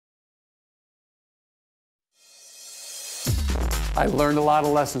I learned a lot of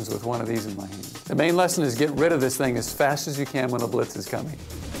lessons with one of these in my hand. The main lesson is get rid of this thing as fast as you can when a blitz is coming.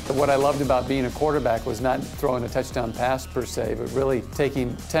 But what I loved about being a quarterback was not throwing a touchdown pass per se, but really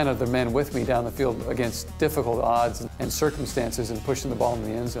taking 10 of the men with me down the field against difficult odds and circumstances and pushing the ball in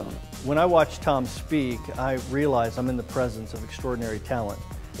the end zone. When I watch Tom speak, I realize I'm in the presence of extraordinary talent.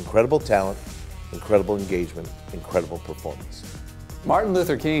 Incredible talent, incredible engagement, incredible performance. Martin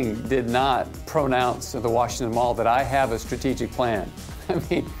Luther King did not pronounce at the Washington Mall that I have a strategic plan. I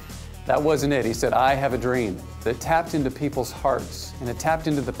mean, that wasn't it. He said, I have a dream. That tapped into people's hearts, and it tapped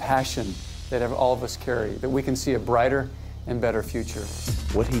into the passion that all of us carry, that we can see a brighter and better future.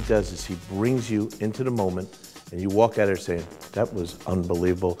 What he does is he brings you into the moment, and you walk out there saying, that was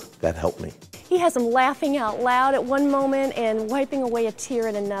unbelievable, that helped me. He has them laughing out loud at one moment and wiping away a tear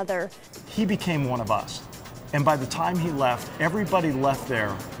at another. He became one of us. And by the time he left, everybody left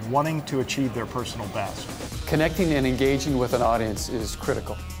there wanting to achieve their personal best. Connecting and engaging with an audience is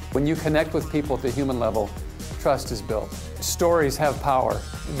critical. When you connect with people at the human level, trust is built. Stories have power.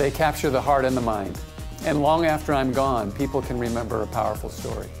 They capture the heart and the mind. And long after I'm gone, people can remember a powerful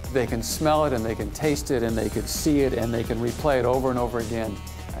story. They can smell it and they can taste it and they can see it and they can replay it over and over again.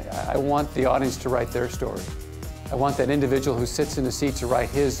 I want the audience to write their story. I want that individual who sits in the seat to write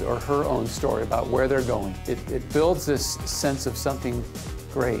his or her own story about where they're going. It builds this sense of something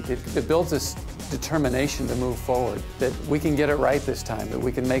great. It builds this determination to move forward, that we can get it right this time, that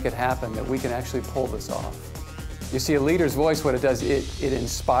we can make it happen, that we can actually pull this off. You see, a leader's voice, what it does, it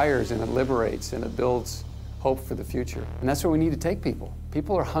inspires and it liberates and it builds hope for the future. And that's where we need to take people.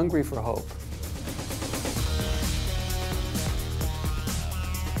 People are hungry for hope.